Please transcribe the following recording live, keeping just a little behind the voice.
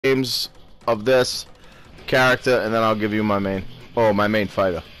games of this character, and then I'll give you my main. Oh, my main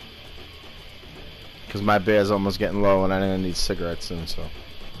fighter. Because my bear's almost getting low, and I'm gonna need cigarettes soon. So.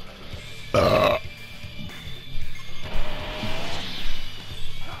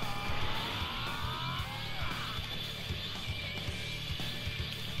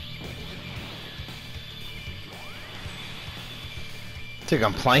 Think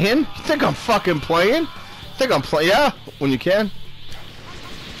I'm playing? You think I'm fucking playing? Think I'm playing? Yeah, when you can.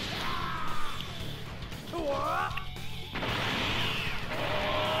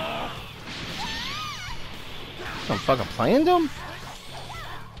 I'm fucking playing to him?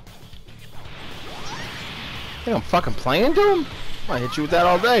 Think I'm fucking playing to him? I hit you with that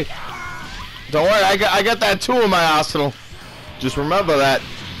all day. Don't worry, I got that tool in my arsenal. Just remember that.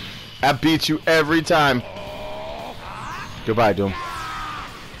 That beats you every time. Goodbye, Doom.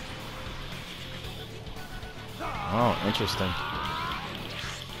 Oh, interesting.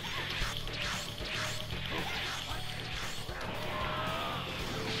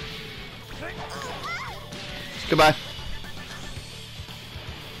 Goodbye.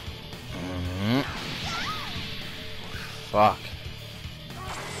 Fuck.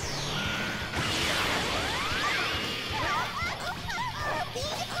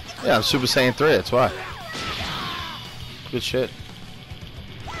 Yeah, I'm Super Saiyan 3, that's why. Good shit.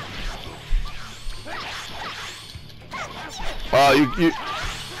 Oh, you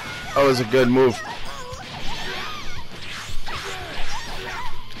that was a good move.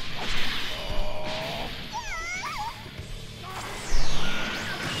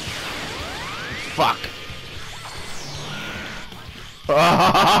 Fuck.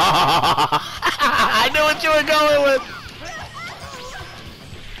 I knew what you were going with.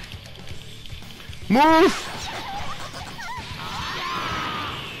 Move.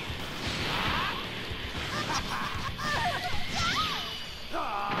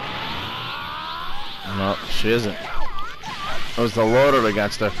 No, she isn't. That was the loadout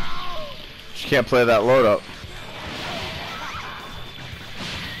against her. She can't play that loadout.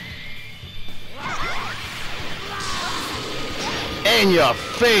 In your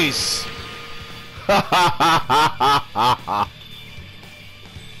face! That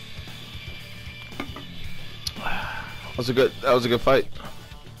was a good fight.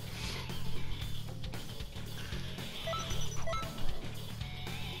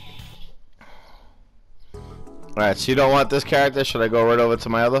 Alright, so you don't want this character? Should I go right over to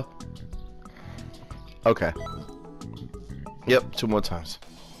my other? Okay. Yep, 2 more times.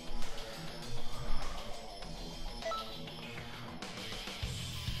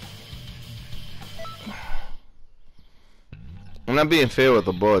 I'm not being fair with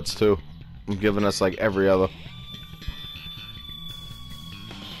the boards too. I'm giving us like every other.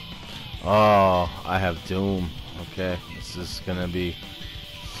 Oh, I have Doom. Okay, this is gonna be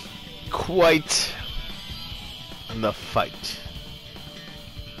quite the fight.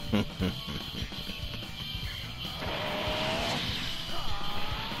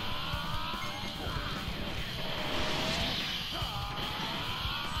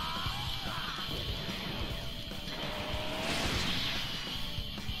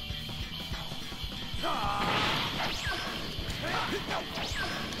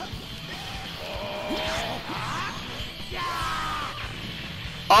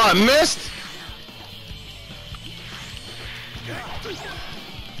 Oh, I missed!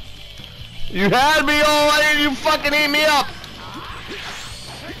 You had me all right, you fucking ate me up!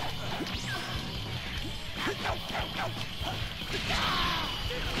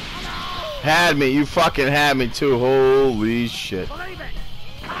 Had me, you fucking had me too, holy shit.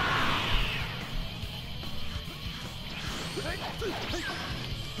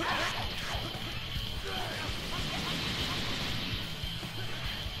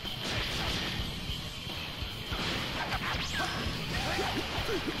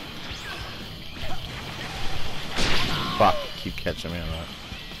 Fuck, keep catching me on that.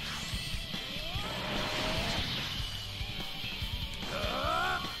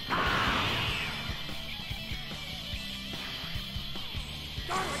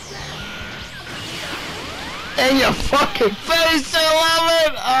 In your fucking face,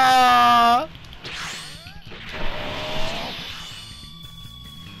 11!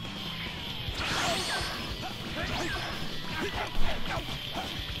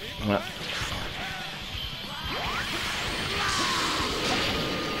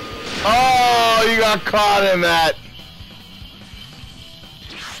 Oh, you got caught in that.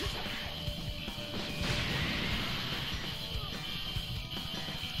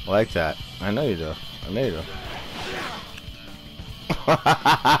 Like that. I know you do. I know you do.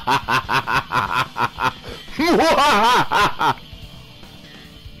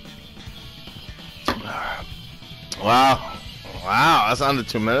 Wow. Wow, that's under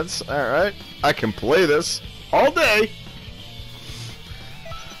 2 minutes. Alright. I can play this all day.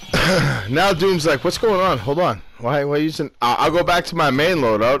 Now Doom's like, what's going on? Hold on. Why are you using... I'll go back to my main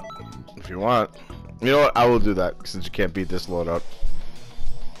loadout. If you want. You know what? I will do that, since you can't beat this loadout.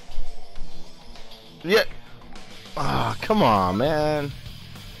 Yeah. Ah, come on, man.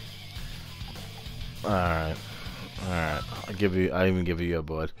 Alright. Alright. I even give you your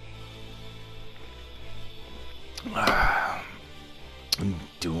board.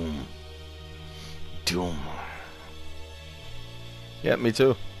 Doom. Doom. Yeah, me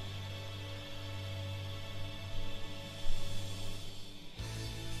too.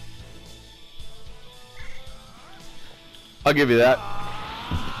 I'll give you that.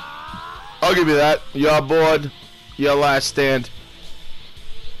 I'll give you that. Your board. Your last stand.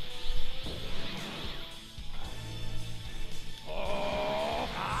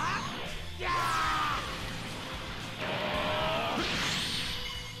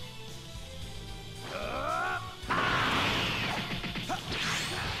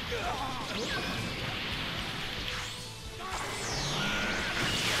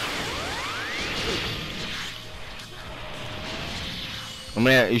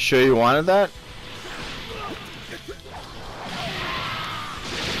 Man, you sure you wanted that?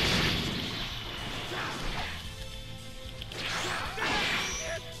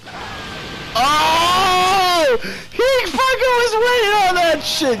 Oh! He fucking was waiting on that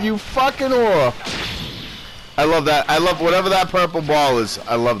shit, you fucking whore. I love that. I love whatever that purple ball is.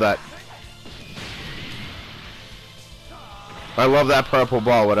 I love that. I love that purple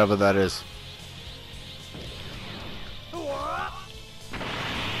ball, whatever that is.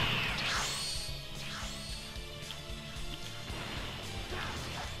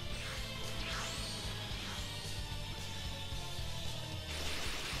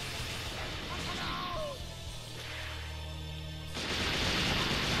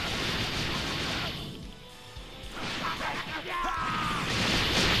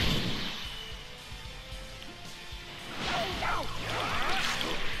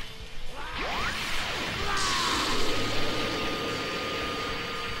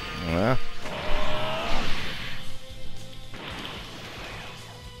 Yeah.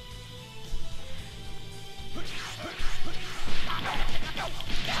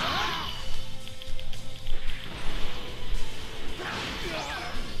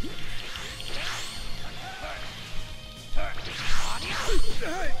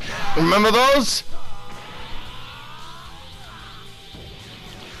 Remember those?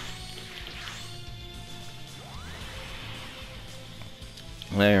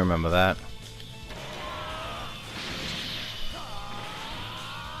 I remember that.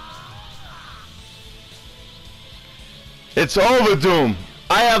 It's over, Doom.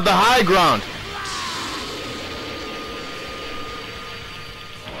 I have the high ground.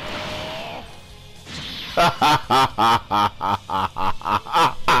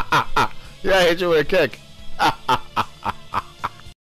 Yeah, I hit you with a kick.